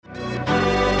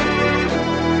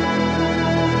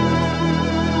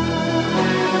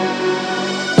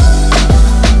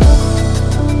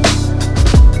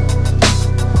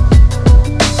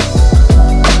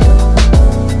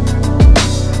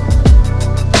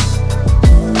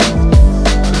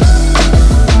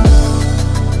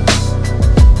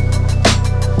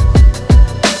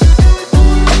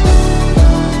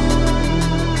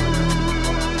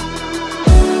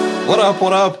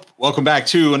What up? Welcome back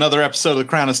to another episode of the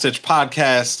Crown and Stitch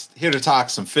podcast. Here to talk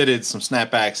some fitted, some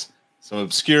snapbacks, some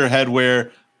obscure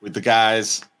headwear with the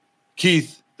guys.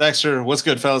 Keith, Dexter, what's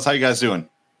good, fellas? How you guys doing?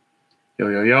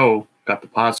 Yo. Got the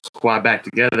pod squad back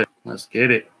together. Let's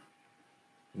get it.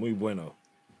 Muy bueno.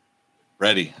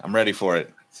 Ready. I'm ready for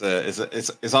it.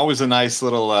 It's always a nice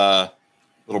little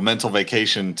mental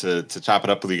vacation to chop it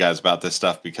up with you guys about this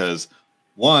stuff because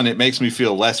one, it makes me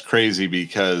feel less crazy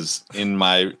because in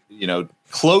my,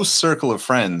 close circle of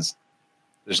friends,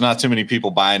 there's not too many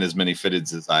people buying as many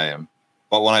fitteds as I am.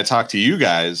 But when I talk to you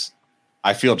guys,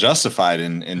 I feel justified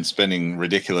in spending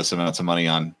ridiculous amounts of money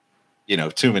on,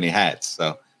 too many hats.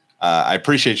 So I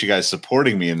appreciate you guys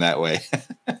supporting me in that way.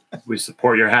 We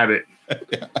support your habit.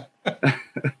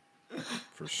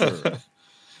 For sure.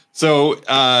 So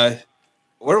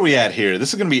where are we at here?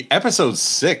 This is going to be episode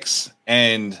 6.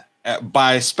 And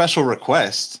by special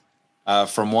request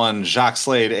from one Jacques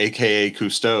Slade, a.k.a.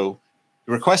 Cousteau,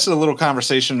 he requested a little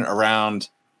conversation around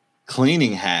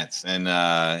cleaning hats and,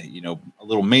 a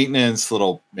little maintenance,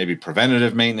 little maybe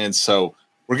preventative maintenance. So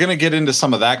we're going to get into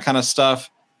some of that kind of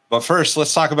stuff. But first,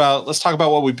 let's talk about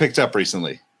what we picked up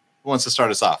recently. Who wants to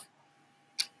start us off?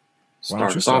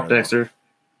 Start us off, Dexter.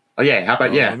 Oh, yeah. How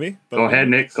about, Me? Go ahead,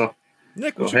 Nick.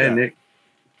 Nick, Go ahead, Nick.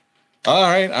 All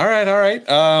right.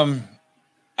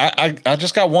 I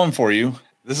just got one for you.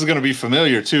 This is going to be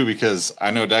familiar, too, because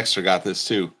I know Dexter got this,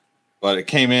 too. But it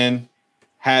came in,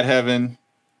 Hat Heaven.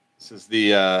 This is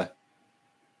the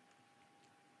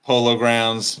Polo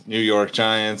Grounds, New York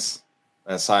Giants.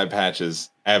 That side patch is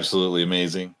absolutely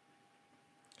amazing.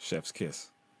 Chef's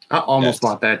kiss. I almost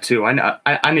bought that, too.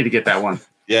 I need to get that one.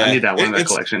 Yeah, I need that one in that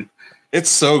collection. It's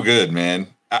so good, man.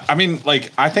 I mean,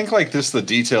 I think just the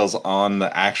details on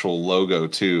the actual logo,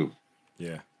 too.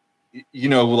 Yeah.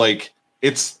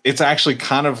 It's actually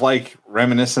kind of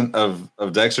reminiscent of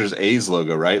Dexter's A's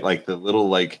logo, right? Like the little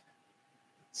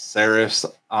serifs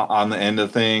on the end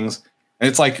of things.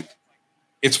 And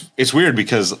it's weird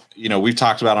because, we've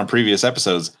talked about on previous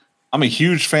episodes, I'm a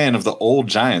huge fan of the old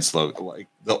Giants logo,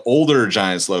 the older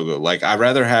Giants logo. I'd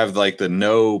rather have the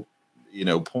no,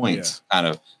 points kind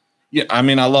of. Yeah, I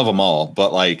mean, I love them all,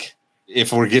 but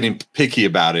if we're getting picky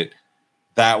about it,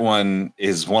 that one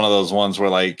is one of those ones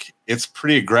where it's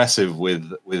pretty aggressive with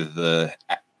the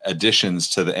additions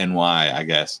to the NY, I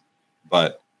guess.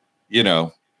 But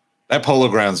that Polo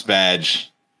Grounds badge,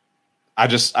 I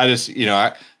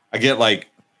get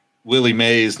Willie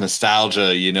Mays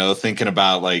nostalgia, thinking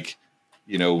about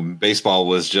baseball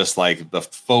was just the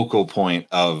focal point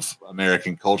of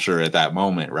American culture at that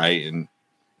moment, right? And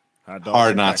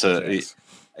hard not to.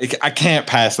 I can't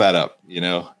pass that up,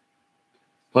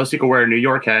 Plus, you can wear a New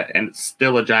York hat and it's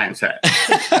still a Giants hat.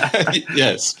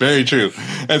 Yes, very true.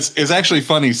 It's actually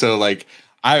funny. So,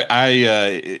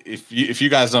 if you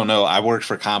guys don't know, I worked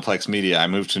for Complex Media. I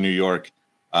moved to New York.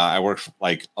 I worked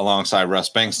alongside Russ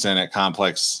Bankston at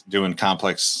Complex doing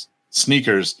Complex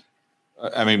sneakers.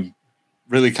 I mean,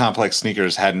 really, Complex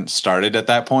sneakers hadn't started at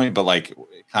that point, but it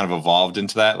kind of evolved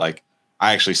into that.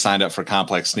 I actually signed up for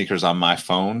Complex sneakers on my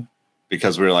phone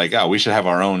because we were we should have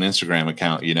our own Instagram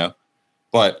account,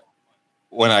 But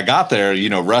when I got there,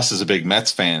 Russ is a big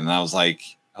Mets fan, and I was like,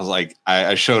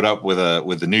 I showed up with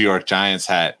the New York Giants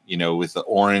hat, with the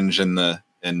orange and the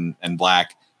and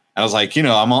black. And I was like,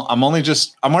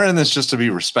 I'm wearing this just to be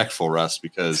respectful, Russ,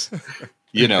 because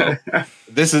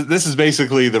this is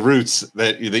basically the roots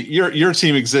that your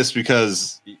team exists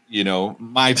because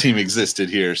my team existed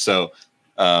here. So,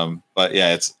 but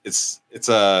yeah, it's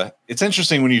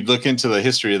interesting when you look into the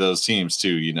history of those teams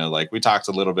too. We talked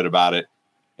a little bit about it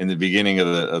in the beginning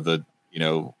of the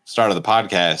start of the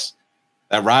podcast,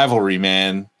 that rivalry,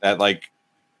 man, that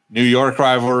New York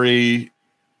rivalry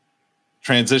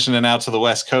transitioning out to the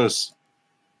West Coast.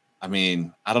 I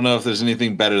mean, I don't know if there's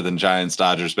anything better than Giants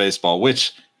Dodgers baseball,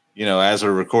 which, as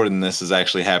we're recording this is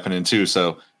actually happening too.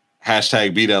 So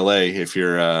 #beat LA if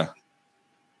you're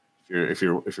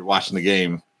watching the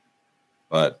game.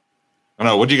 But I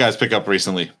don't know. What did you guys pick up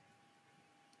recently?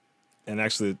 And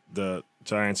actually the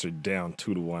Giants are down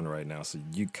 2-1 right now, so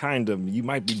you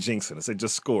might be jinxing us. They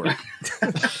just scored.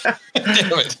 Damn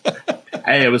it.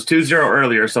 Hey, it was 2-0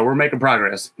 earlier, so we're making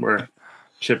progress. We're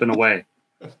chipping away.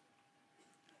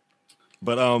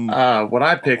 But what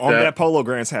I picked on up that Polo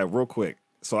Grounds hat, real quick.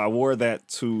 So I wore that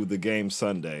to the game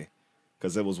Sunday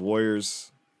because it was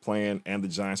Warriors playing and the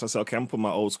Giants. So I said, okay, I'm gonna put my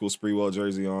old school Spreewell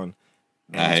jersey on.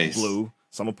 And it's blue.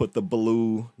 So I'm going to put the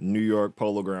blue New York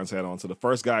Polo Grounds hat on. So the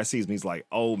first guy sees me, he's like,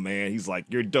 oh, man. He's like,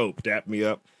 you're dope. Dap me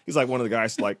up. He's like one of the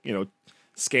guys,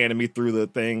 scanning me through the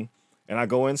thing. And I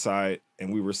go inside,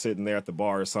 and we were sitting there at the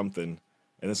bar or something.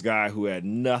 and this guy who had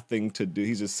nothing to do,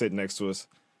 he's just sitting next to us.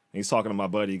 And he's talking to my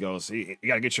buddy. He goes, "You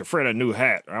got to get your friend a new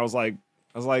hat." And I was like,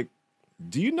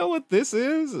 "Do you know what this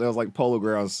is?" And I was like, "Polo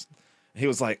Grounds." And he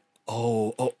was like,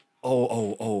 "Oh,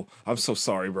 I'm so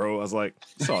sorry, bro." I was like,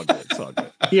 "It's all good. It's all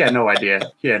good." He had no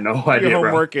idea. He had no idea, Your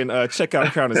bro. homework and check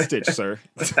out Crown and Stitch, sir.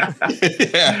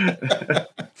 Yeah.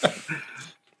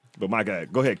 But my guy,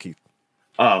 go ahead, Keith.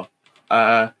 Oh,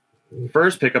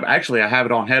 first pickup. Actually, I have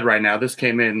it on head right now. This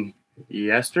came in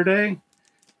yesterday.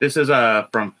 This is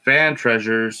from Fan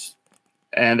Treasures,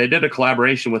 and they did a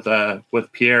collaboration with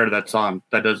Pierre that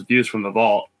does Views from the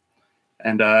Vault.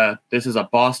 And this is a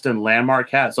Boston landmark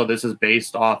hat. So this is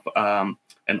based off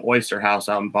an oyster house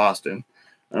out in Boston.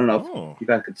 I don't know if you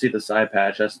guys could see the side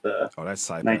patch. That's the that's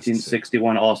side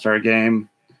 1961 All-Star Game.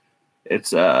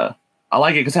 It's I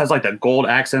like it because it has like the gold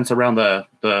accents around the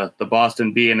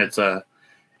Boston B, and it's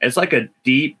like a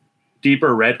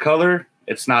deeper red color.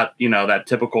 It's not, that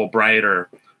typical bright or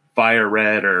fire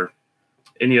red or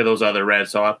any of those other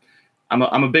reds. So I'm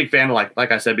a big fan of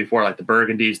like I said before, like the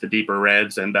burgundies, the deeper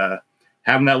reds, and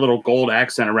having that little gold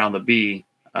accent around the B,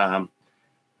 kind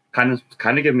of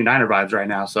giving me Niner vibes right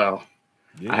now. So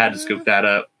I had to scoop that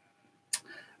up.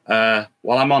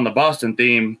 While I'm on the Boston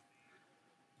theme,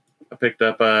 I picked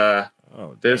up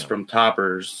this from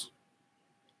Toppers.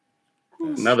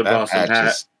 Another Boston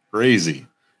hat. Crazy.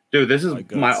 Dude, this is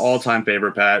my all-time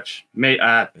favorite patch.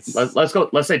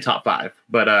 Let's say top 5.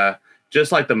 But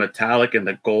just like the metallic and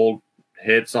the gold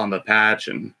hits on the patch,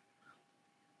 and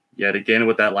yet again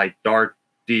with that like dark,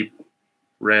 deep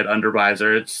red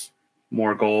undervisor, it's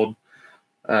more gold.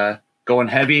 Going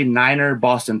heavy Niner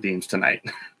Boston themes tonight.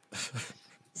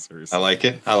 Seriously. I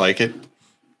like it.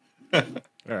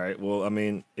 All right. Well, I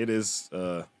mean, it is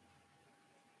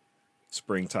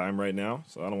springtime right now,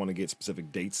 so I don't want to get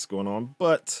specific dates going on,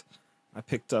 but I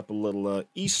picked up a little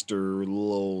Easter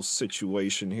little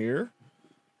situation here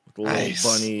with the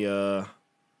little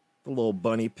little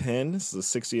bunny pin. This is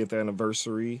the 60th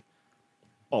anniversary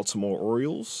Baltimore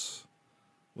Orioles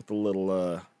with the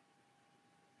little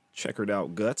checkered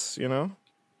out guts,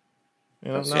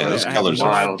 those colors are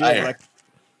wild. I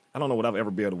don't know what I'll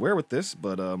ever be able to wear with this,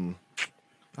 but I'll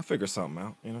figure something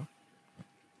out,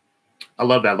 I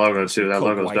love that logo too. That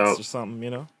logo's dope. Or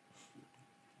something,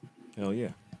 Hell yeah.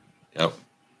 Yep.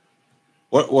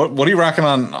 What are you rocking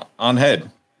on head?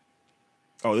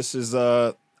 Oh, this is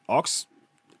Aux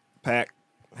Pack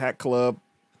Hat Club.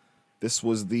 This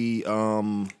was the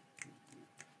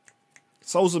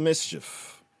Souls of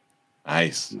Mischief.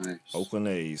 Nice. Oakland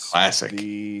A's. Classic.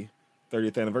 The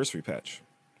 30th anniversary patch.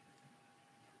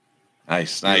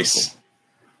 Nice.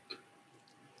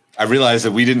 I realized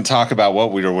that we didn't talk about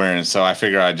what we were wearing, so I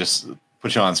figure I'd just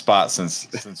put you on spot since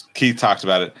Keith talked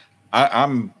about it. I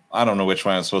don't know which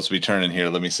one I'm supposed to be turning here.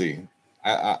 Let me see.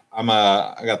 I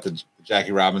got the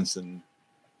Jackie Robinson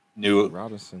new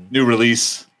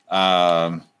release.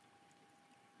 Nothing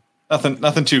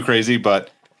too crazy, but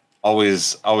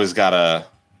always gotta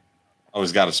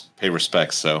pay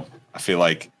respects. So I feel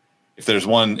like if there's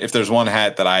one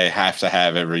hat that I have to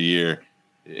have every year,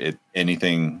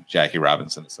 anything Jackie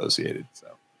Robinson associated. So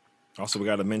also we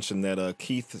got to mention that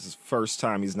Keith is his first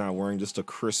time he's not wearing just a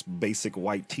crisp basic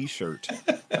white T-shirt.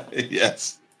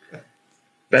 Yes.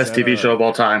 Best TV show of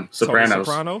all time, Sopranos.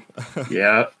 Soprano?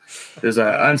 Yeah, there's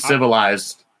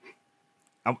Uncivilized.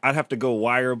 I'd have to go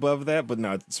wire above that, but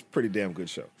no, it's a pretty damn good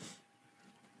show.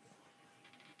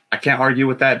 I can't argue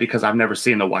with that because I've never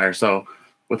seen The Wire, so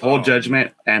withhold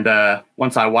judgment. And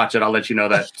once I watch it, I'll let you know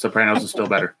that Sopranos is still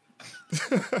better.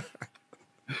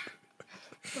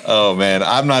 Oh man,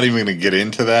 I'm not even going to get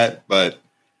into that, but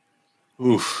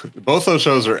both those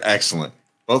shows are excellent.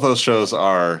 Both those shows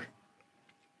are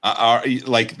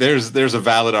like there's a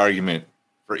valid argument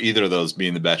for either of those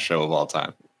being the best show of all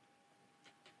time.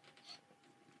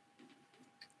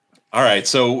 All right,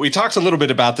 so we talked a little bit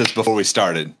about this before we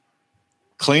started.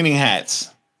 Cleaning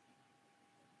hats.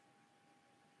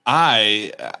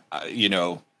 Let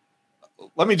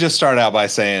me just start out by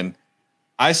saying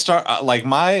I start like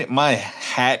my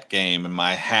hat game and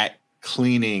my hat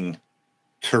cleaning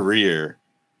career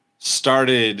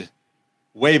started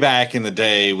way back in the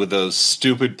day with those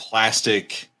stupid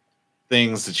plastic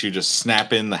things that you just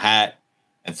snap in the hat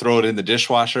and throw it in the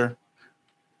dishwasher.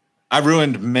 I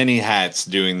ruined many hats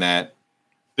doing that,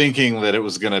 thinking that it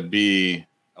was going to be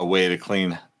a way to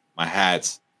clean my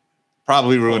hats.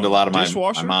 Probably ruined a lot of my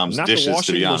mom's dishes,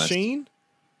 to be honest. Machine?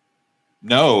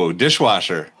 No,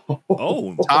 dishwasher.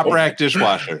 Oh, top rack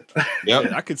dishwasher. Yep.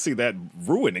 Yeah, I could see that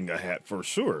ruining a hat for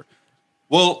sure.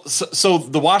 Well, so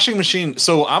the washing machine.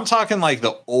 So I'm talking like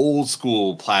the old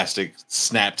school plastic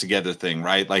snap together thing,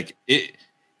 right? Like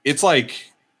it's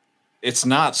like it's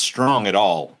not strong at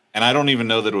all, and I don't even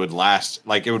know that it would last.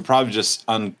 Like it would probably just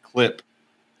unclip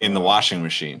in the washing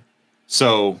machine.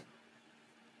 So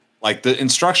like the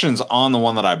instructions on the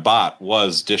one that I bought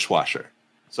was dishwasher.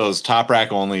 So it's top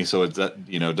rack only, so it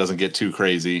doesn't get too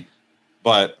crazy.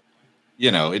 But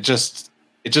it just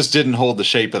didn't hold the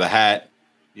shape of the hat.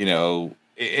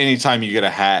 Anytime you get a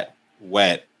hat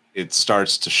wet, it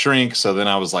starts to shrink. So then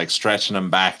I was like stretching them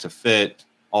back to fit,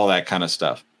 all that kind of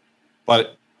stuff.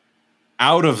 But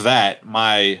out of that,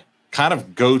 my kind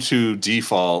of go-to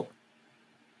default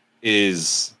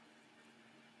is,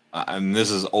 and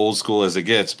this is old school as it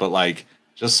gets, but like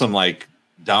just some like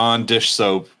Dawn dish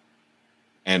soap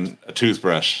and a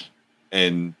toothbrush,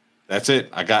 and that's it.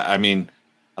 I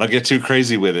don't get too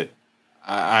crazy with it.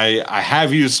 I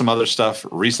have used some other stuff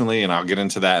recently, and I'll get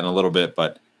into that in a little bit,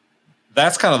 but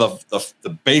that's kind of the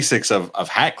basics of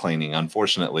hat cleaning,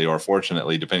 unfortunately, or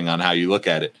fortunately, depending on how you look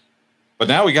at it. But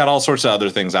now we got all sorts of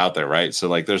other things out there, right? So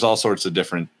like there's all sorts of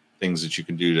different things that you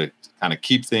can do to kind of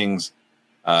keep things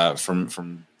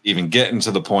from even getting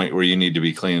to the point where you need to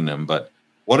be cleaning them. But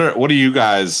what are you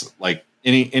guys like?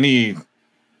 Any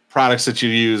products that you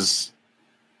use,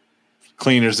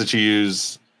 cleaners that you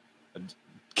use?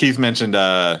 Keith mentioned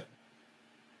the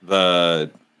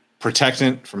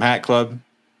protectant from Hat Club.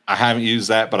 I haven't used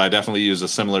that, but I definitely use a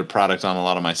similar product on a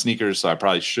lot of my sneakers, so I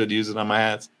probably should use it on my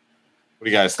hats. What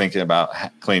are you guys thinking about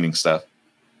cleaning stuff?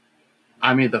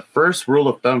 I mean, the first rule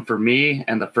of thumb for me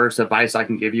and the first advice I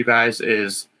can give you guys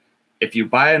is if you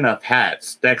buy enough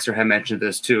hats, Dexter had mentioned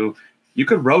this too, you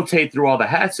could rotate through all the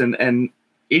hats and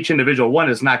each individual one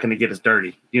is not going to get as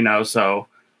dirty, So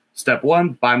step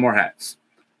one, buy more hats.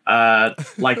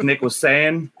 Like Nick was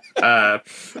saying, I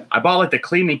bought like the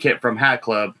cleaning kit from Hat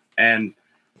Club, and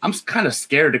I'm kind of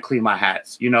scared to clean my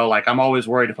hats. Like I'm always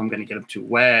worried if I'm going to get them too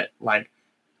wet. Like,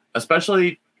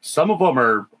 especially some of them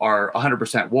are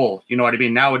 100% wool. You know what I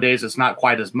mean? Nowadays, it's not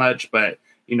quite as much, but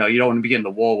you don't want to be getting the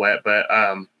wool wet. But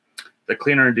the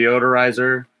cleaner and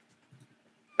deodorizer,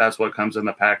 that's what comes in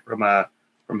the pack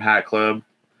from Hat Club.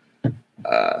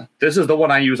 This is the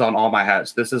one I use on all my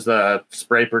hats. This is the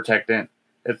spray protectant.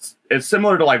 It's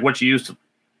similar to like what you use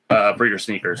for your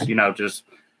sneakers. Just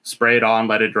spray it on,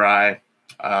 let it dry.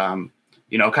 Kind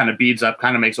of beads up,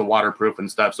 kind of makes it waterproof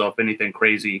and stuff. So if anything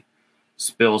crazy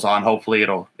spills on, hopefully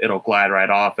it'll glide right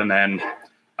off. And then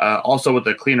also with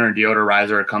the cleaner and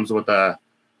deodorizer, it comes with a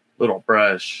little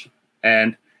brush.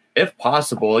 And if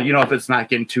possible, if it's not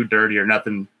getting too dirty or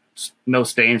nothing, no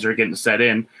stains are getting set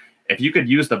in, if you could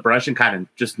use the brush and kind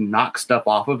of just knock stuff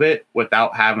off of it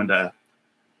without having to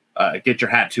get your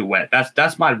hat too wet.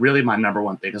 That's my number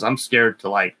one thing, because I'm scared to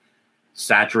like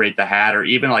saturate the hat or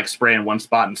even like spraying one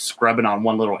spot and scrubbing on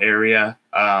one little area.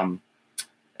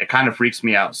 It kind of freaks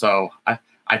me out. So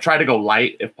I try to go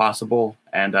light if possible,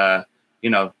 and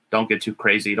don't get too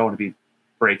crazy. You don't want to be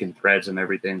breaking threads and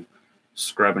everything,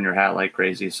 scrubbing your hat like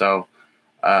crazy. So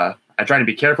I try to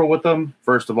be careful with them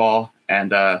first of all,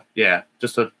 and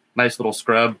just a nice little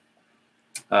scrub.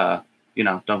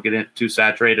 Don't get it too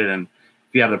saturated, and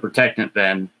if you have the protectant,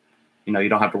 then you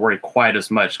don't have to worry quite as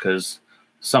much, because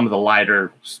some of the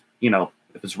lighter, if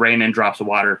it's raining, drops of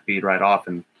water feed right off,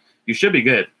 and you should be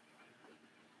good.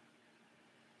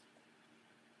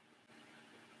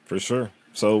 For sure.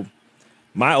 So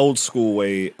my old school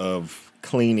way of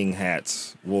cleaning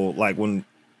hats, well, like when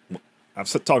I've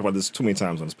talked about this too many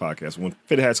times on this podcast, when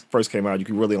fitted hats first came out, you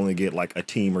could really only get like a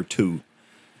team or two.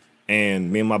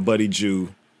 And me and my buddy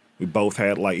Jew, we both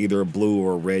had like either a blue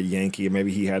or a red Yankee, or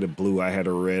maybe he had a blue, I had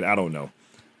a red, I don't know.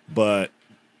 But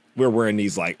we're wearing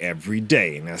these like every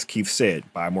day. And as Keith said,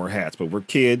 buy more hats. But we're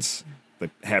kids. The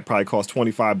hat probably cost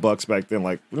 $25 back then.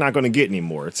 Like, we're not going to get any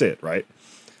more. It's it, right?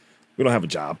 We don't have a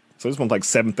job. So this one's like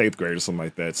 7th, 8th grade or something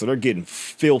like that. So they're getting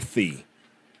filthy.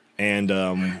 And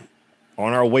on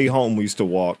our way home, we used to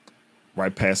walk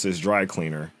right past this dry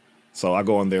cleaner. So I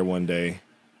go in there one day.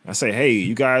 I say, hey,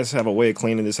 you guys have a way of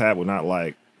cleaning this hat without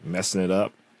like messing it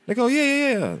up? They go,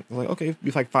 yeah. I'm like, okay, it'd be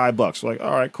like $5. We're like,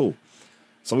 all right, cool.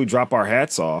 So we drop our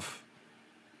hats off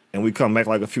and we come back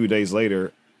like a few days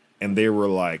later and they were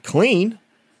like clean,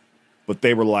 but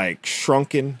they were like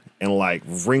shrunken and like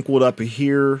wrinkled up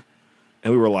here.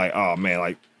 And we were like, oh man,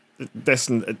 like that's,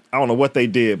 I don't know what they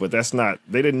did, but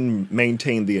they didn't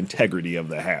maintain the integrity of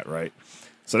the hat, right?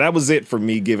 So that was it for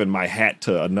me giving my hat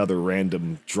to another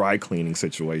random dry cleaning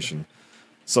situation.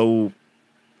 So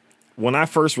when I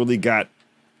first really got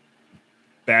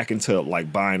back into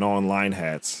like buying online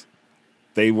hats,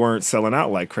 they weren't selling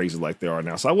out like crazy like they are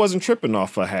now. So I wasn't tripping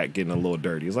off a hat getting a little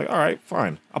dirty. It's like, all right,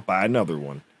 fine. I'll buy another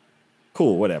one.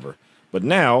 Cool, whatever. But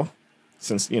now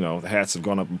since, the hats have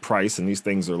gone up in price and these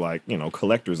things are like,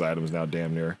 collector's items now,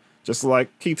 damn near. Just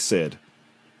like Keith said,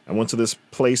 I went to this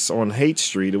place on Haight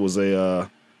Street. It was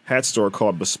a hat store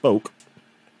called Bespoke.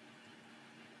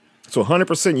 So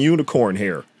 100% unicorn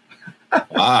hair.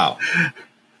 Wow.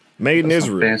 Made in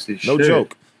Israel. No shit.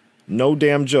 joke. No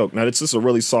damn joke. Now, it's just a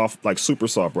really soft, like super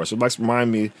soft brush. It likes to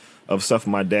remind me of stuff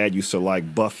my dad used to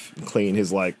like buff and clean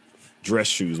his like dress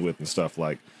shoes with and stuff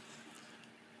like.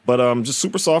 But just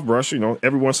super soft brush,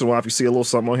 every once in a while if you see a little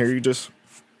something on here, you just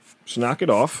knock it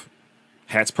off.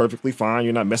 Hat's perfectly fine.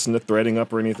 You're not messing the threading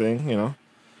up or anything,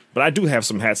 But I do have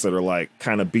some hats that are like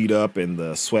kind of beat up and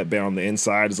the sweatband on the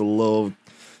inside is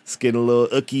it's getting a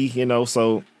little icky,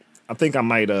 so I think I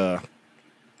might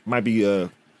be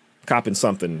copping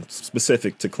something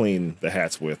specific to clean the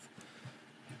hats with.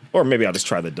 Or maybe I'll just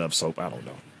try the Dove soap, I don't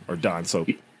know, or Dawn soap.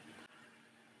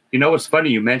 What's funny?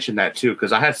 You mentioned that too,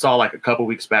 because I saw like a couple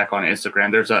weeks back on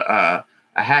Instagram. There's a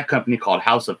hat company called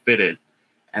House of Fitted,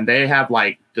 and they have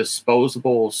like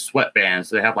disposable sweatbands.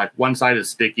 They have like one side is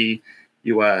sticky.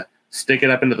 You stick it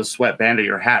up into the sweatband of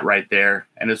your hat right there,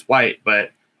 and it's white.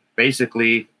 But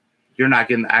basically, you're not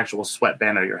getting the actual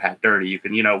sweatband of your hat dirty. You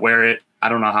can wear it. I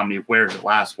don't know how many wears it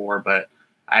lasts for, but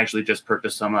I actually just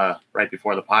purchased some right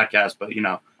before the podcast. But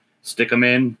stick them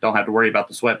in. Don't have to worry about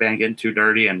the sweatband getting too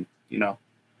dirty, and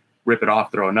rip it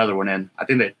off, throw another one in. I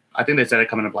think they said it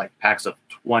coming in like packs of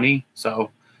 20. So,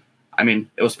 I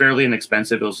mean, it was fairly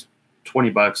inexpensive. It was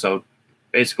 $20, so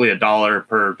basically $1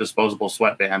 per disposable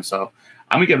sweatband. So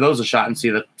I'm gonna give those a shot and see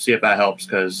if that helps,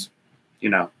 because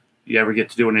you ever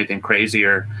get to doing anything crazy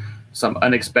or some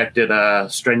unexpected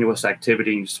strenuous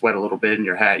activity and you sweat a little bit in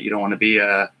your hat, you don't want to be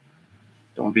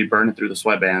burning through the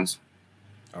sweatbands.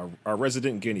 Our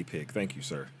resident guinea pig. Thank you,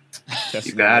 sir.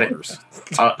 You got it.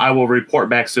 I will report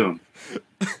back soon.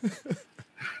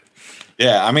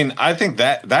 Yeah, I mean, I think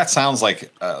that sounds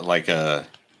like a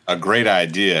great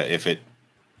idea. If it,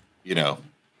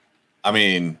 I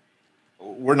mean,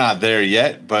 we're not there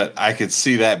yet, but I could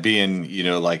see that being,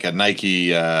 like a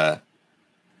Nike, like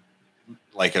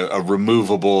a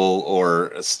removable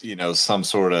or some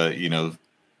sort of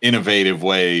innovative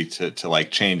way to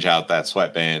like change out that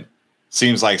sweatband.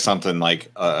 Seems like something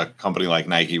like a company like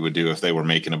Nike would do if they were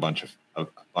making a bunch of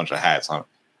hats. I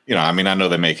mean, I know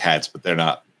they make hats, but they're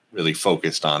not really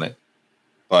focused on it.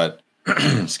 But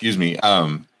excuse me,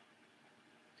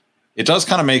 it does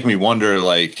kind of make me wonder,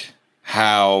 like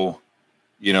how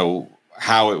it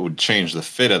would change the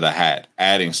fit of the hat,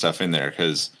 adding stuff in there,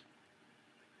 because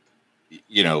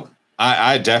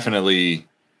I definitely.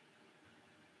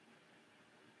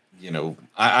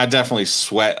 I definitely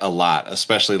sweat a lot,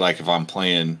 especially like if I'm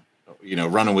playing,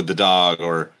 running with the dog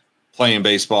or playing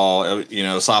baseball,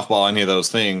 softball, any of those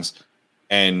things.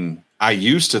 And I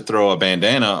used to throw a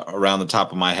bandana around the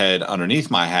top of my head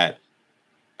underneath my hat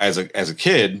as a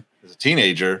kid, as a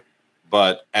teenager.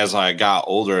 But as I got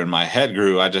older and my head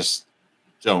grew, I just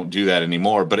don't do that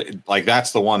anymore. But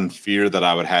that's the one fear that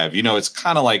I would have. It's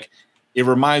kind of like, it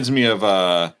reminds me of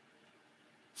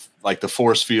like the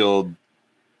force field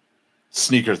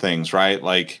sneaker things, right?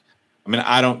 Like, I mean,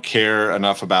 I don't care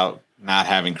enough about not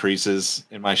having creases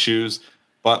in my shoes,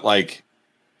 but like,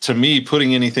 to me,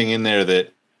 putting anything in there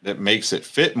that makes it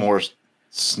fit more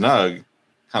snug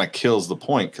kind of kills the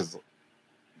point, because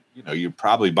you're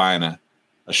probably buying a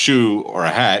shoe or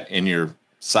a hat in your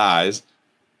size,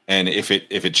 and if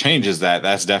it changes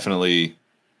that's definitely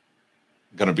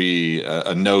going to be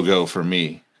a no-go for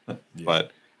me. Yeah.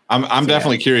 But I'm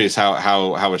definitely curious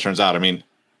how it turns out. I mean,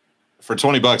 for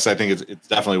 $20, I think it's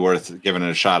definitely worth giving it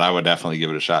a shot. I would definitely give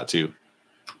it a shot too.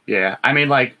 Yeah. I mean,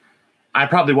 like, I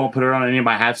probably won't put it on any of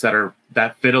my hats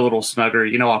that fit a little snugger.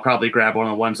 I'll probably grab one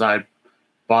of the ones I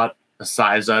bought a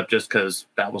size up just because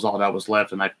that was all that was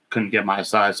left and I couldn't get my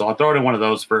size. So I'll throw it in one of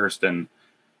those first and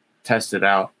test it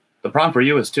out. The problem for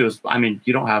you is I mean,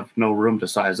 you don't have no room to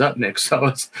size up, Nick. So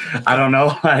it's, I don't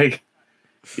know, like,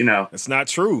 It's not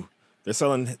true. They're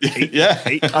selling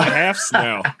 8 and a halves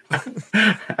now.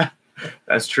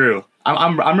 That's true.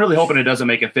 I'm really hoping it doesn't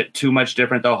make it fit too much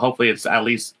different, though. Hopefully it's at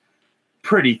least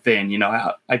pretty thin.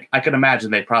 I could imagine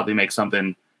they probably make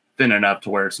something thin enough to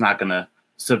where it's not going to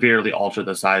severely alter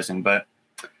the sizing, but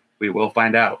we will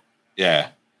find out. Yeah.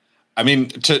 I mean,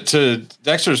 to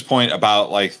Dexter's point about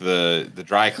like the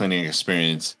dry cleaning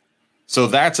experience. So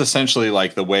that's essentially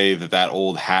like the way that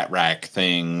old hat rack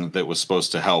thing that was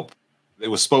supposed to help. It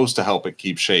was supposed to help it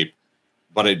keep shape,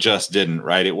 but it just didn't,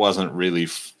 right? It wasn't really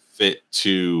fit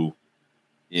to,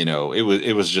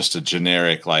 it was just a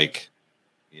generic, like,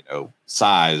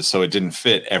 size. So it didn't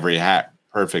fit every hat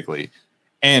perfectly,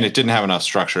 and it didn't have enough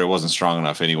structure. It wasn't strong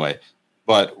enough anyway.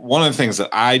 But one of the things that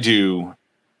I do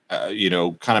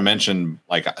kind of mentioned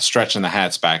like stretching the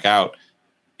hats back out.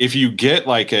 If you get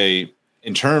like in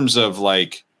terms of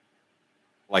like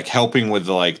helping with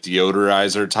the like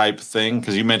deodorizer type thing,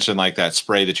 because you mentioned like that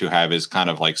spray that you have is kind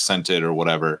of like scented or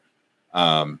whatever.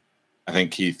 I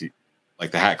think Keith,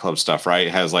 like the Hat Club stuff, right?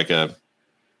 It has like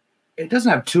it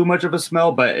doesn't have too much of a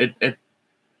smell, but it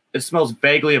smells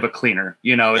vaguely of a cleaner.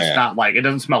 It's not like, it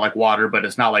doesn't smell like water, but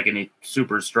it's not like any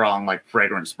super strong like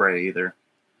fragrant spray either.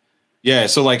 Yeah,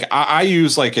 so like I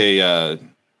use like the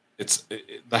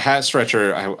hat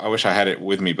stretcher. I wish I had it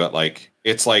with me, but like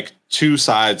it's like two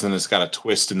sides and it's got a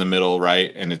twist in the middle,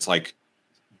 right? And it's like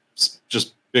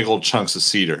just big old chunks of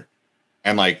cedar,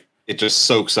 and like it just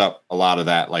soaks up a lot of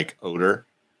that like odor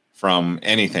from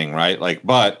anything, right? Like,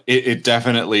 but it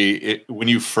definitely when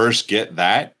you first get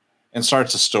that and start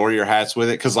to store your hats with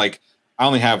it, because like I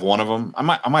only have one of them. I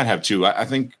might have two. I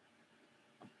think,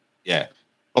 yeah.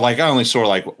 But like I only store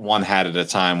like one hat at a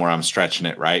time where I'm stretching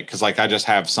it, right? Because like I just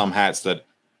have some hats that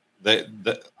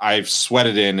I've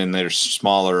sweated in and they're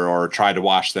smaller, or tried to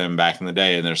wash them back in the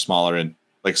day and they're smaller, and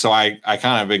like so I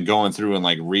kind of been going through and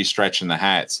like re-stretching the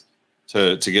hats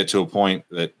to get to a point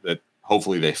that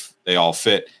hopefully they all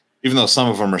fit. Even though some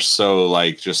of them are so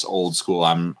like just old school,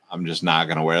 I'm just not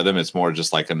gonna wear them. It's more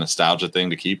just like a nostalgia thing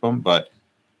to keep them. But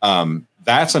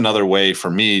that's another way for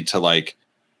me to like,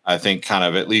 I think kind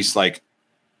of at least like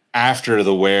after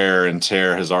the wear and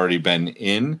tear has already been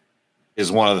in,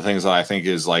 is one of the things that I think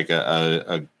is like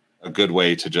a good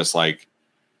way to just like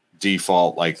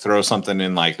default, like throw something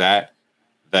in like that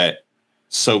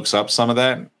soaks up some of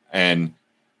that. And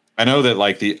I know that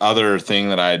like the other thing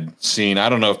that I'd seen, I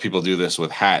don't know if people do this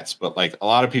with hats, but like a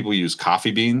lot of people use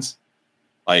coffee beans,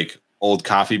 like old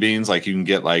coffee beans. Like you can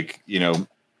get like,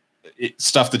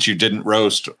 stuff that you didn't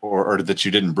roast or that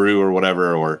you didn't brew or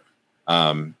whatever, or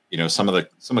some of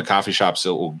the coffee shops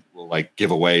will like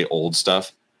give away old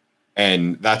stuff,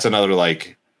 and that's another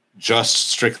like just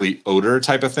strictly odor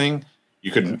type of thing.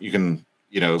 You can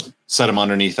set them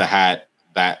underneath the hat.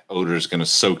 That odor is going to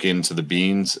soak into the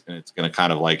beans, and it's going to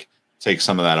kind of like take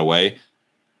some of that away.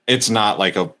 It's not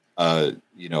like a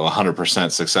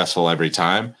 100% successful every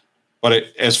time, but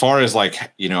as far as like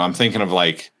I'm thinking of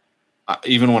like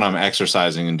even when I'm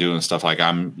exercising and doing stuff, like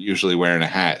I'm usually wearing a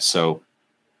hat, so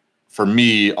for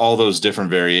me, all those different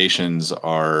variations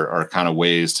are kind of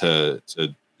ways to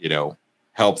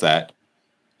help that.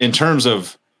 In terms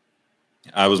of,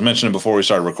 I was mentioning before we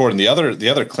started recording, the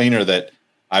other cleaner that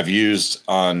I've used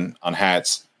on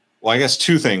hats. Well, I guess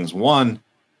two things. One,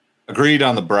 agreed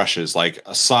on the brushes, like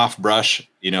a soft brush.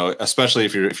 Especially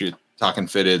if you're talking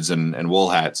fitteds and wool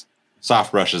hats,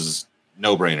 soft brush is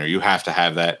no brainer. You have to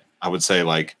have that. I would say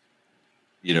like,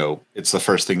 it's the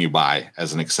first thing you buy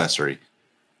as an accessory.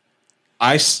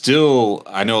 I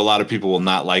know a lot of people will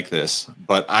not like this,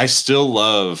 but I still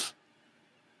love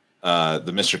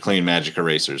the Mr. Clean Magic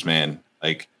Erasers, man.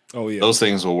 Like, oh yeah, those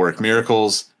things will work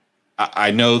miracles.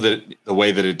 I know that the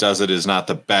way that it does it is not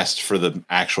the best for the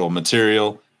actual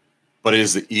material, but it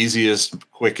is the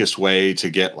easiest, quickest way to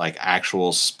get like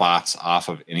actual spots off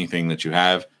of anything that you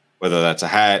have, whether that's a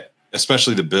hat,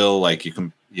 especially the bill. Like you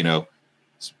can,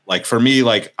 like for me,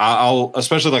 like I'll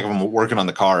especially like if I'm working on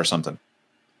the car or something,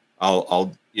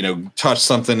 I'll touch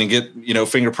something and get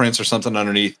fingerprints or something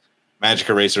underneath. Magic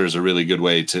eraser is a really good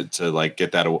way to like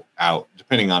get that out,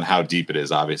 depending on how deep it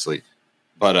is, obviously.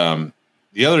 But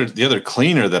the other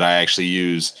cleaner that I actually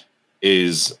use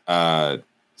is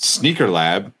Sneaker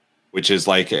Lab, which is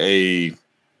like a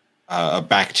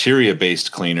bacteria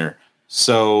based cleaner.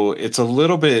 So it's a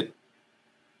little bit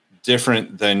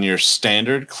different than your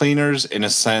standard cleaners in a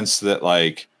sense that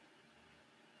like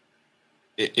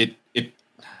it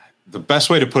the best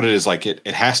way to put it is like it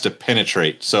has to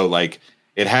penetrate. So like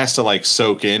it has to like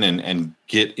soak in and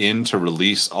get in to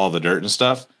release all the dirt and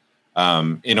stuff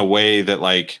in a way that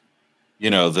like,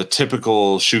 the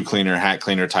typical shoe cleaner, hat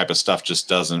cleaner type of stuff just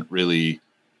doesn't really,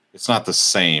 it's not the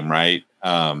same. Right.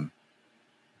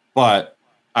 But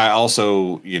I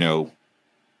also,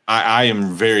 I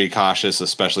am very cautious,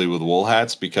 especially with wool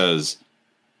hats, because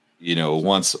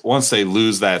once they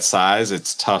lose that size,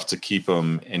 it's tough to keep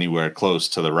them anywhere close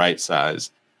to the right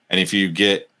size. And if you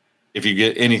get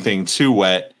anything too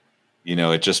wet,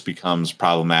 it just becomes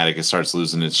problematic. It starts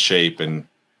losing its shape, and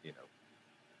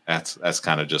that's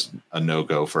kind of just a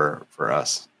no-go for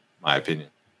us, my opinion.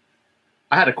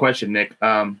 I had a question, Nick.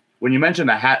 When you mentioned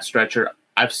the hat stretcher,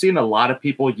 I've seen a lot of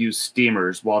people use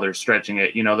steamers while they're stretching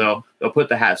it. They'll put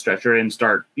the hat stretcher in,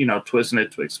 start, twisting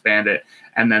it to expand it.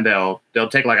 And then they'll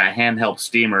take like a handheld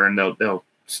steamer and they'll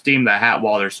steam the hat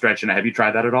while they're stretching it. Have you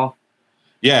tried that at all?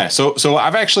 Yeah. So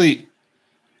I've actually,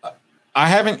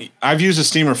 I've used a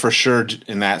steamer for sure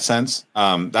in that sense.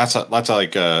 That's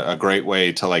like a great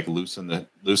way to like loosen it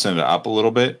up a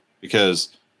little bit, because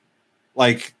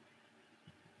like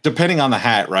depending on the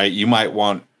hat, right? You might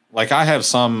want, like, I have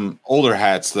some older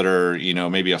hats that are,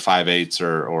 maybe a 5/8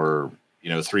 or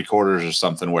 3/4 or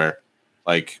something, where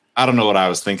like, I don't know what I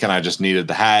was thinking. I just needed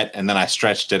the hat and then I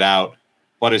stretched it out.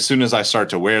 But as soon as I start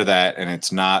to wear that and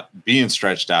it's not being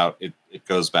stretched out, it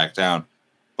goes back down.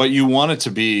 But you want it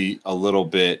to be a little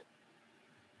bit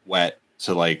wet,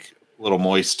 to like a little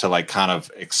moist, to like kind of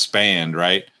expand,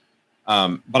 right?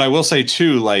 But I will say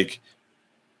too, like,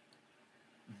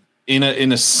 in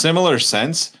a similar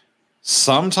sense,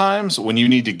 sometimes when you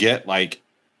need to get like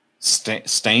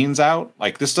stains out,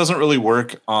 like this doesn't really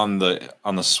work on the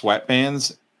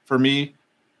sweatbands for me,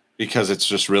 because it's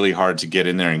just really hard to get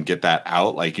in there and get that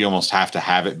out. Like you almost have to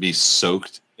have it be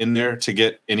soaked in there to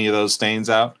get any of those stains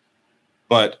out.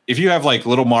 But if you have like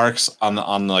little marks on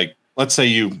like, let's say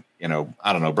I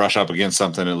don't know, brush up against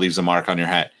something and it leaves a mark on your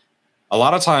hat. A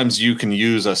lot of times you can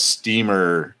use a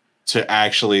steamer to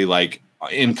actually, like,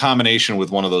 in combination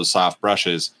with one of those soft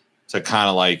brushes, to kind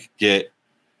of like get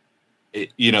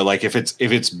it, like if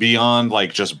it's beyond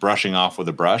like just brushing off with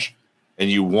a brush,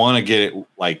 and you want to get it,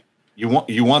 like you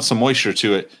want some moisture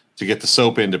to it to get the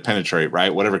soap in to penetrate,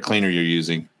 right? Whatever cleaner you're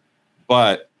using.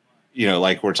 But,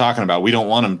 like we're talking about, we don't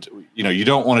want them to, you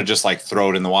don't want to just like throw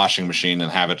it in the washing machine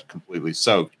and have it completely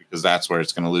soaked, because that's where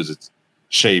it's going to lose its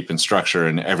shape and structure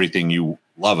and everything you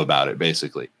love about it,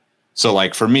 basically. So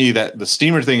like for me, that the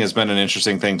steamer thing has been an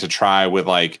interesting thing to try with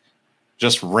like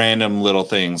just random little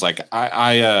things. Like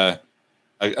an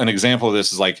example of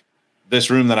this is like this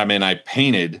room that I'm in, I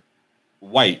painted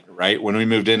white, right? When we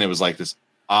moved in, it was like this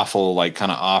awful, like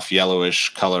kind of off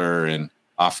yellowish color and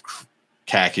off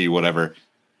khaki, whatever.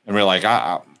 And we're like,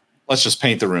 let's just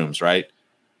paint the rooms, right?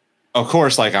 Of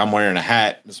course, like I'm wearing a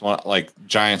hat, this one, like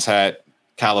Giants hat,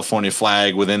 California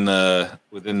flag within the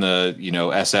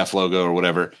SF logo or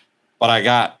whatever. But I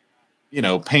got,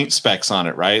 paint specs on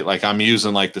it, right? Like I'm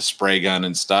using like the spray gun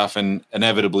and stuff, and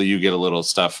inevitably you get a little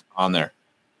stuff on there.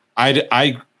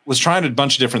 I was trying a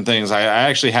bunch of different things. I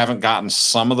actually haven't gotten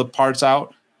some of the parts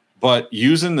out, but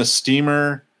using the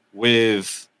steamer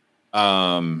with,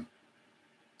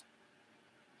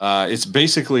 it's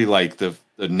basically like the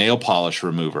nail polish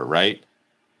remover, right?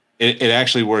 It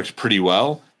actually worked pretty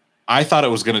well. I thought it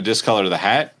was going to discolor the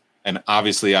hat, and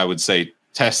obviously I would say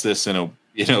test this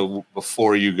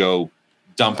before you go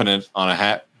dumping it on a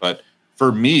hat. But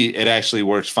for me, it actually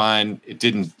worked fine. It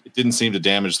didn't seem to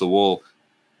damage the wool.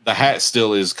 The hat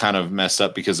still is kind of messed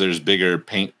up because there's bigger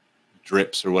paint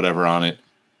drips or whatever on it.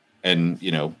 And,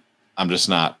 I'm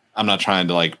not trying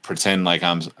to like pretend like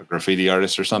I'm a graffiti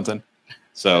artist or something.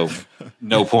 So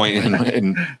no point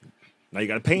in now you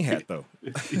got a paint hat though.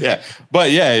 Yeah.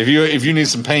 But yeah, if you need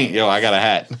some paint, I got a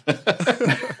hat.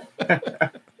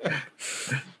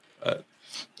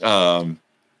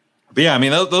 But yeah, I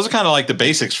mean, those are kind of like the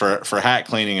basics for hat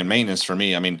cleaning and maintenance for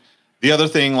me. I mean, the other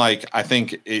thing, like, I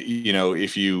think,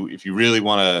 if you really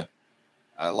want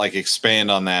to like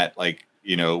expand on that, like,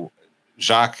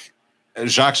 Jacques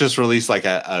just released like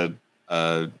a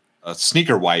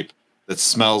sneaker wipe that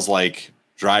smells like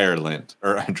dryer lint.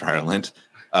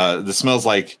 That smells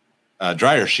like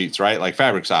dryer sheets, right? Like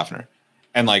fabric softener.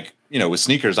 And like, with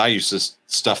sneakers, I used to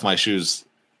stuff my shoes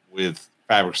with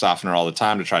fabric softener all the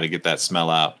time to try to get that smell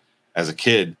out as a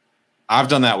kid. I've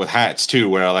done that with hats too,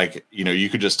 where like, you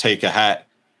could just take a hat,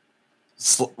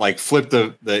 like flip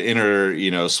the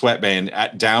inner, sweatband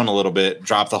down a little bit,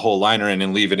 drop the whole liner in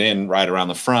and leave it in right around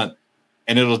the front.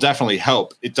 And it'll definitely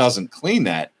help. It doesn't clean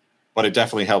that, but it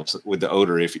definitely helps with the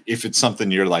odor. If it's something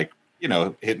you're like,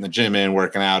 hitting the gym in,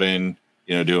 working out in,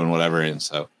 doing whatever in.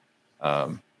 So,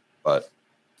 but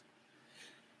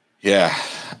yeah,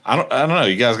 I don't know.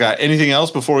 You guys got anything else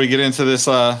before we get into this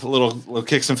little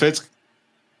kicks and fits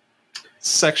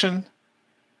section?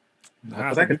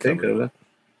 Not that I could think of it.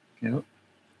 Yep.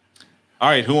 All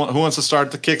right, who wants to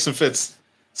start the kicks and fits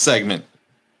segment?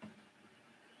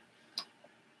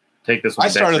 Take this one. I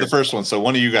started the first one, so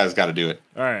one of you guys got to do it.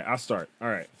 All right, I'll start. All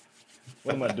right.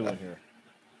 What am I doing here?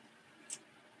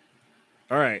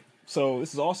 All right, so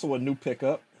this is also a new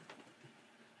pickup.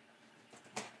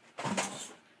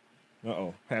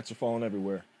 Uh-oh, hats are falling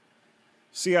everywhere.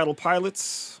 Seattle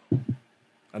Pilots.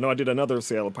 I know I did another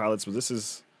Seattle Pilots, but I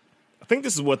think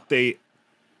this is what their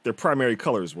primary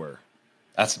colors were.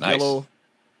 That's nice. Yellow,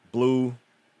 blue,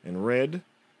 and red.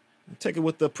 Take it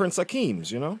with the Prince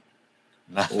Hakeems,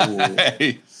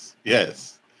 Nice.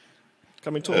 Yes.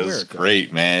 Coming to America. That's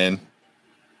great, man.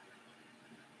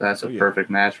 That's a perfect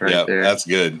match right there. That's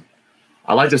good.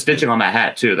 I like the stitching on that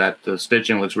hat too. That the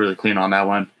stitching looks really clean on that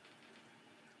one.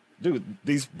 Dude,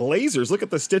 these blazers, look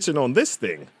at the stitching on this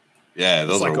thing. Yeah,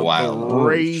 those are wild.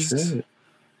 Raised. Oh,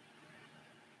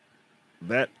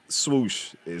 that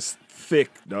swoosh is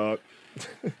thick, dog.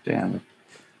 Damn.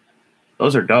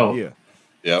 Those are dope.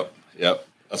 Yeah. Yep.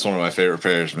 That's one of my favorite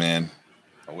pairs, man.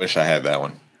 I wish I had that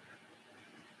one.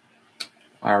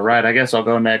 All right, I guess I'll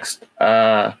go next.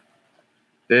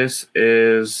 This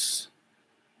is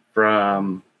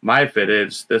from My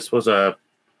Fittage. This was a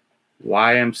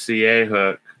YMCA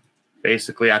hook.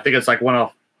 Basically, I think it's like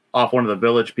off one of the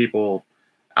Village People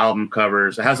album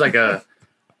covers. It has like a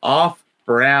off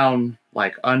brown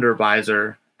like under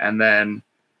visor, and then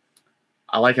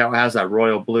I like how it has that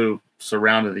royal blue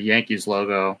surrounding the Yankees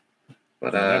logo.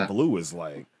 But that blue is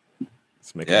like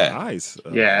it's making eyes.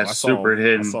 It's super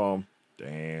hidden. I saw them.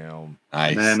 Damn.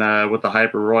 Nice. And then with the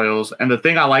Hyper Royals, and the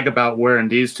thing I like about wearing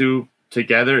these two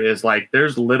together is like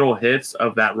there's little hits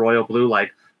of that royal blue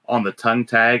like on the tongue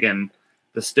tag, and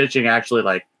the stitching actually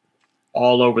like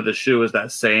all over the shoe is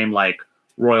that same like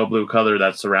royal blue color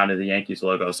that surrounded the Yankees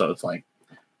logo. So it's like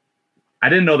I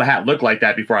didn't know the hat looked like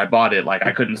that before I bought it. Like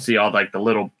I couldn't see all like the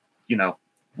little,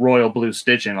 royal blue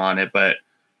stitching on it. But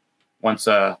once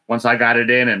I got it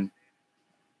in, and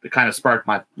it kind of sparked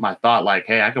my thought like,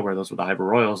 hey, I could wear those with the Hyper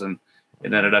Royals, and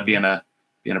it ended up being a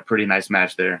pretty nice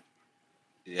match there.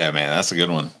 Yeah, man, that's a good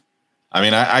one. I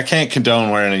mean, I can't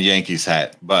condone wearing a Yankees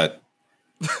hat, but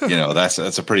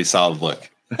that's a pretty solid look.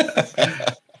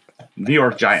 New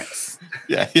York Giants.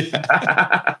 Yeah.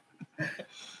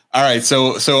 All right,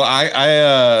 so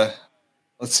I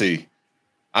let's see.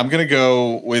 I'm gonna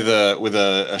go with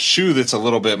a shoe that's a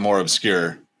little bit more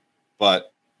obscure,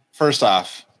 but first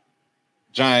off,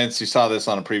 Giants. You saw this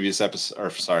on a previous episode,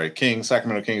 Sacramento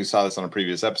Kings. You saw this on a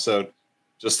previous episode.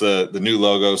 Just the new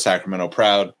logo, Sacramento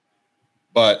Proud.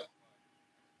 But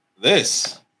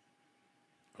this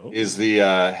is the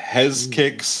Hez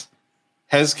Kicks.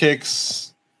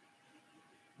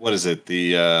 What is it?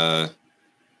 The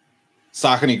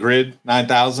Saucony Grid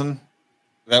 9000.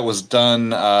 That was done.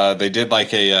 They did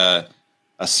like a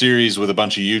series with a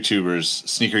bunch of YouTubers,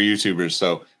 sneaker YouTubers.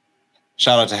 So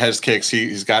shout out to Hez Kicks.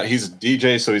 He's a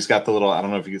DJ, so he's got the little. I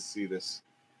don't know if you can see this.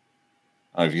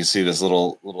 I don't know if you can see this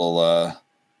little.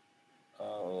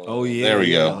 Oh yeah, there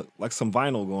we go. Like some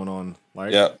vinyl going on.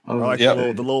 Like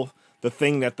the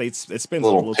thing that it spins.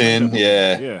 Little pin,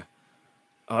 yeah.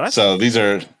 Oh, so these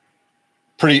are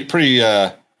pretty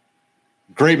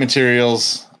great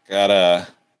materials. Got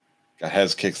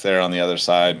Hez Kicks there on the other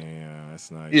side. Yeah,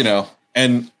 that's nice.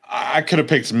 And I could have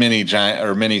picked many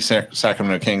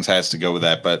Sacramento Kings hats to go with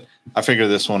that, but I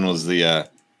figured this one was this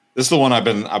is the one I've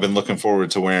been looking forward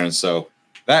to wearing. So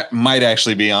that might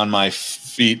actually be on my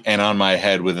feet and on my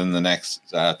head within the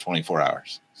next 24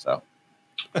 hours. So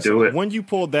do it. When you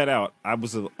pulled that out, I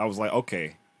was like,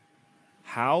 okay,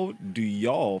 how do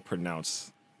y'all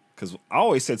pronounce? Because I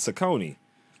always said Saucony,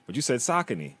 but you said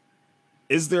Saucony.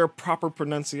 Is there a proper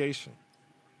pronunciation?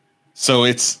 So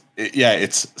it's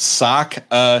Saucony.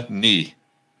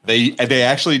 They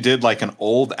actually did like an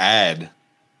old ad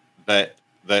that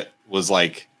was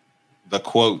like the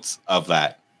quotes of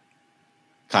that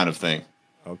kind of thing.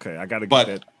 Okay, I got to get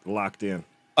that locked in.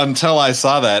 Until I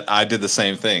saw that, I did the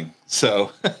same thing.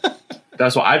 So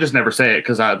that's why I just never say it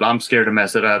because I'm scared to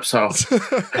mess it up. So all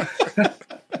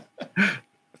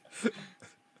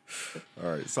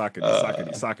right,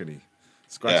 Saucony.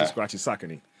 Scratchy,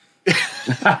 Saucony.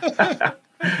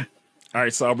 All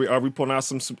right, so are we pulling out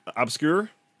some obscure?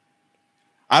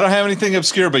 I don't have anything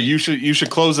obscure, but you should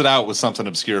close it out with something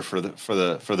obscure for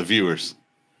the viewers.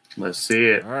 Let's see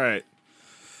it. All right,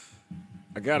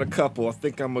 I got a couple. I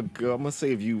think I'm gonna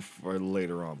save you for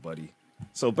later on, buddy.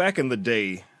 So back in the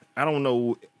day, I don't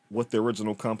know what the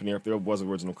original company, or if there was an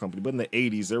original company, but in the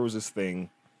 80s there was this thing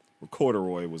where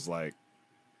corduroy was like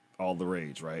all the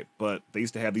rage, right? But they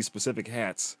used to have these specific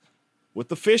hats with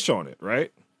the fish on it,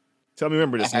 right? Tell me,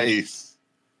 remember this? Nice.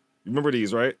 You remember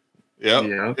these, right?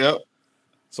 Yep.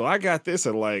 So I got this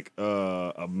at like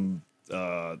I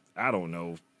don't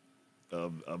know,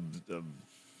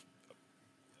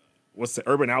 what's the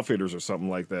Urban Outfitters or something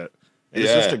like that. And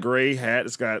it's just a gray hat.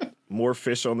 It's got more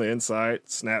fish on the inside,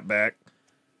 snapback,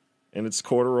 and it's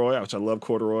corduroy, which I love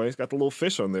corduroy. It's got the little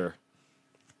fish on there.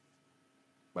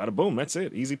 Bada boom, that's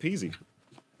it. Easy peasy.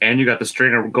 And you got the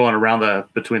stringer going around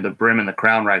between the brim and the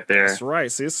crown right there. That's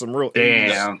right. See, it's some real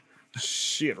damn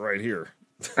shit right here.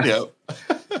 Yep.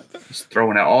 Just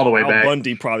throwing it all the way back.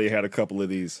 Bundy probably had a couple of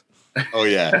these. Oh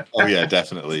yeah,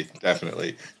 definitely.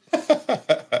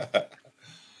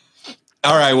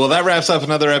 All right, well that wraps up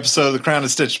another episode of the Crown and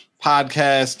Stitch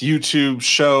podcast, YouTube,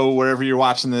 show, wherever you're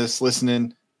watching this,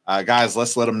 listening. Guys,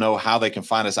 let's let them know how they can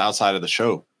find us outside of the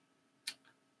show.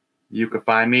 You can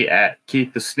find me at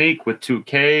Keith the Sneak with 2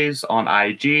 Ks on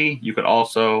IG. You could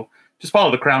also just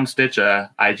follow the Crown Stitch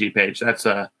IG page. That's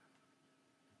I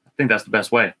think that's the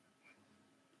best way.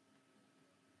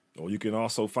 Well, you can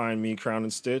also find me, Crown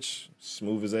and Stitch,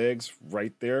 smooth as eggs,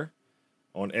 right there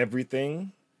on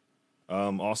everything.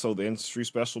 Also, the Industry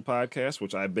Special podcast,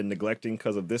 which I've been neglecting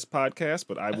because of this podcast,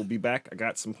 but I will be back. I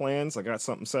got some plans. I got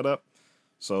something set up.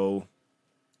 So,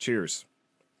 cheers.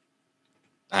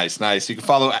 Nice. You can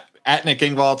follow at Nick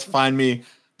Ingvald to find me.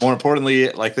 More importantly,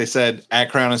 like they said,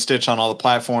 at Crown and Stitch on all the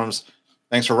platforms.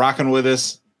 Thanks for rocking with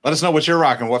us. Let us know what you're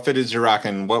rocking. What fit is you're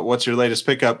rocking? What's your latest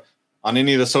pickup on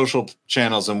any of the social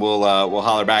channels, and we'll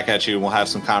holler back at you and we'll have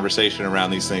some conversation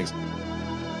around these things.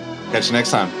 Catch you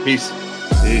next time. Peace.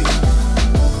 Peace.